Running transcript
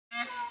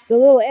It's a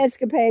little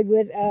escapade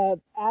with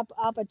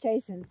Appa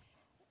chasing.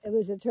 It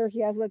was a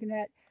turkey I was looking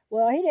at.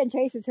 Well, he didn't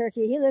chase the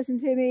turkey. He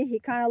listened to me. He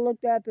kind of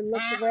looked up and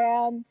looked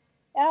around.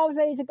 And all of a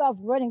sudden, he took off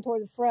running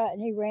toward the front,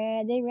 and he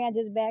ran. Then he ran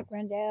to the back,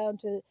 ran down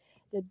to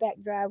the back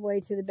driveway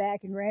to the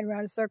back, and ran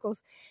around in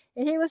circles.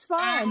 And he was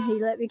fine. He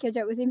let me catch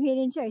up with him. He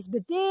didn't chase.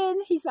 But then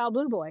he saw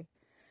Blue Boy.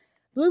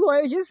 Blue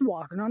Boy was just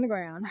walking on the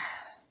ground.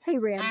 He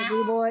ran to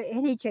Blue Boy,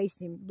 and he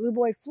chased him. Blue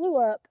Boy flew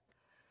up.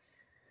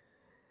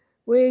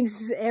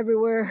 Wings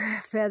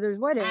everywhere, feathers,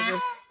 whatever.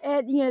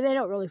 And, you know, they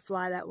don't really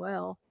fly that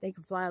well. They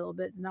can fly a little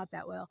bit, not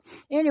that well.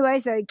 Anyway,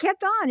 so he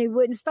kept on. He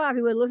wouldn't stop.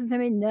 He wouldn't listen to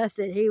me,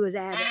 nothing. He was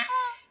at it.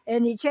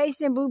 And he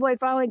chased him. Blue Boy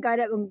finally got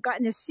up and got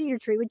in a cedar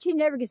tree, which he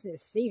never gets in a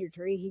cedar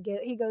tree.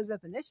 He goes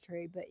up in this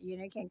tree, but, you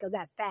know, he can't go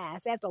that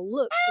fast. They have to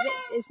look.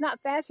 It's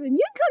not fast for him.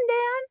 You can come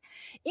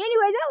down.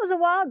 Anyway, that was a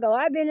while ago.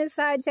 I've been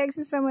inside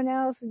texting someone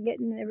else and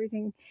getting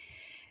everything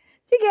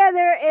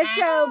together, and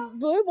so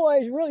Blue Boy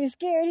is really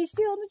scared. He's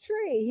still in the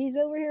tree. He's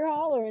over here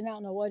hollering. I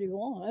don't know what he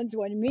wants,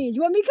 what he means.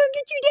 You want me to come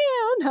get you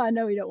down? I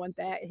know he don't want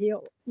that.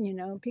 He'll, you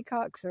know,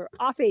 peacocks are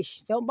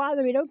offish. Don't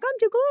bother me. Don't come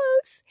too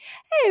close.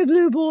 Hey,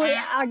 Blue Boy,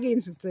 I'll give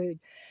him some food.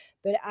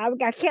 But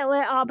I can't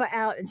let Appa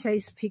out and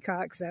chase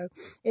peacocks. So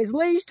it's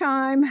leash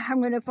time.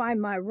 I'm going to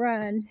find my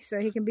run so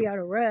he can be on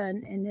a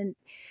run. And then,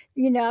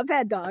 you know, I've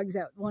had dogs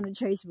that want to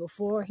chase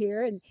before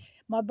here, and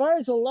my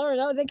birds will learn.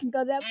 Oh, they can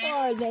go that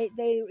far.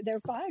 They're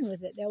fine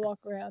with it. They'll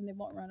walk around. They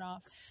won't run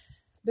off.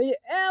 But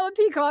the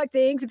peacock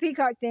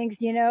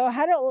thinks, you know,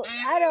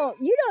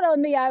 you don't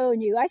own me. I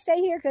own you. I stay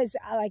here because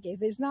I like it.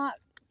 If it's not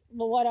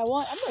what I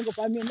want, I'm gonna go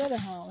find me another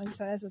home. And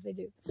so that's what they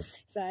do.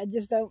 So I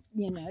just don't,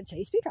 you know,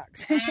 chase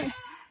peacocks.